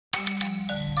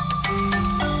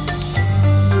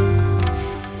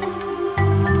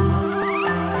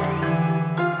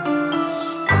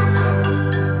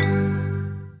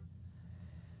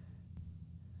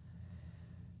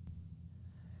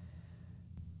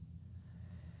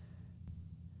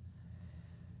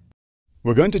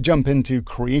We're going to jump into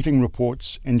creating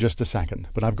reports in just a second,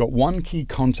 but I've got one key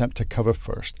concept to cover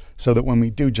first so that when we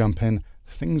do jump in,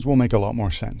 things will make a lot more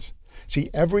sense.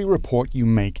 See, every report you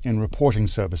make in reporting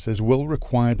services will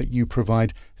require that you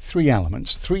provide three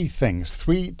elements, three things,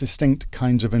 three distinct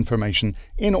kinds of information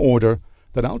in order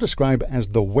that I'll describe as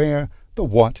the where, the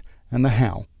what, and the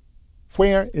how.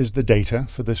 Where is the data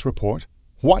for this report?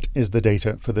 What is the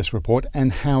data for this report,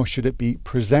 and how should it be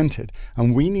presented?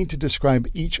 And we need to describe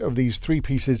each of these three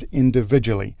pieces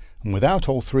individually. And without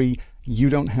all three, you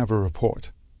don't have a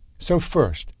report. So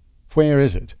first, where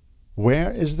is it?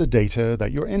 Where is the data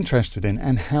that you're interested in,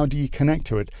 and how do you connect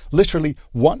to it? Literally,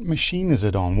 what machine is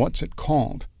it on? What's it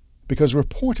called? Because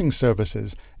reporting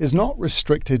services is not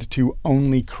restricted to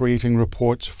only creating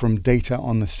reports from data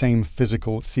on the same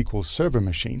physical SQL Server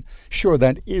machine. Sure,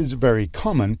 that is very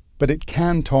common, but it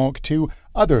can talk to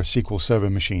other SQL Server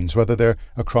machines, whether they're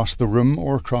across the room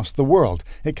or across the world.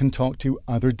 It can talk to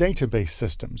other database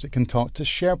systems. It can talk to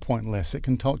SharePoint lists. It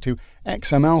can talk to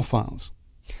XML files.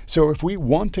 So if we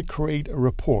want to create a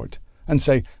report and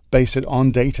say, base it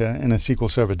on data in a SQL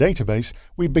Server database,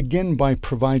 we begin by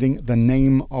providing the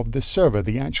name of the server,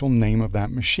 the actual name of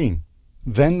that machine.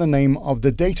 Then the name of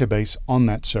the database on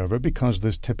that server, because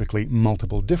there's typically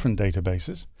multiple different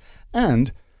databases.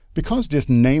 And because just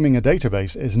naming a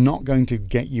database is not going to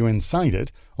get you inside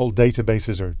it, all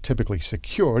databases are typically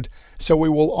secured, so we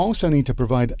will also need to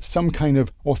provide some kind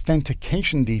of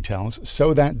authentication details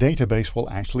so that database will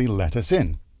actually let us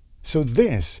in. So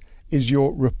this is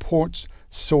your report's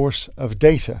source of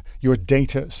data, your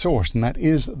data source, and that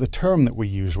is the term that we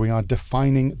use. We are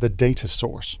defining the data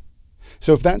source.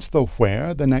 So if that's the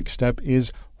where, the next step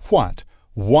is what.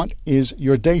 What is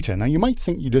your data? Now you might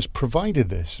think you just provided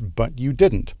this, but you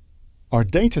didn't. Our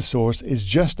data source is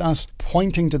just us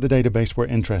pointing to the database we're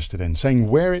interested in, saying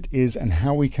where it is and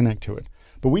how we connect to it.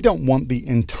 But we don't want the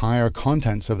entire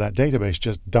contents of that database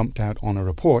just dumped out on a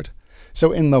report.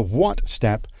 So in the what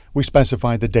step, we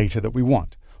specify the data that we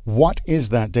want. What is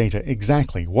that data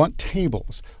exactly? What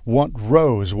tables? What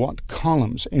rows? What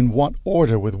columns? In what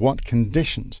order? With what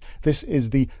conditions? This is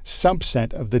the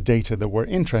subset of the data that we're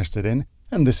interested in,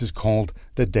 and this is called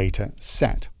the data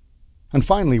set. And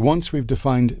finally, once we've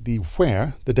defined the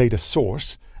where, the data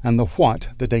source, and the what,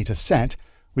 the data set,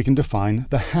 we can define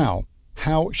the how.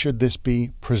 How should this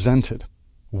be presented?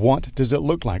 What does it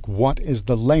look like? What is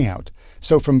the layout?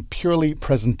 So from purely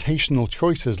presentational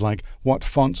choices like what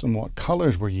fonts and what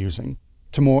colors we're using,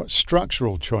 to more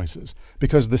structural choices,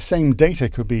 because the same data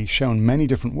could be shown many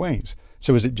different ways.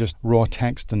 So is it just raw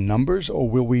text and numbers, or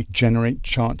will we generate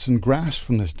charts and graphs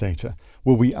from this data?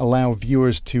 Will we allow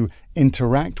viewers to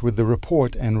interact with the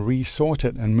report and resort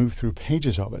it and move through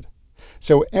pages of it?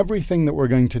 So everything that we're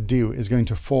going to do is going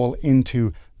to fall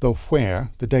into the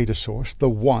where, the data source, the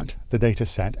what, the data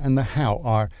set, and the how,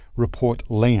 our report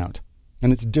layout.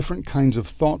 And it's different kinds of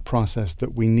thought process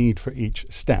that we need for each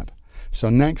step. So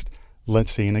next,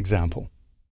 let's see an example.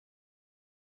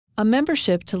 A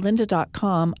membership to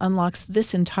lynda.com unlocks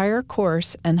this entire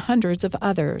course and hundreds of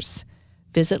others.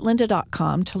 Visit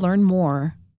lynda.com to learn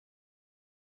more.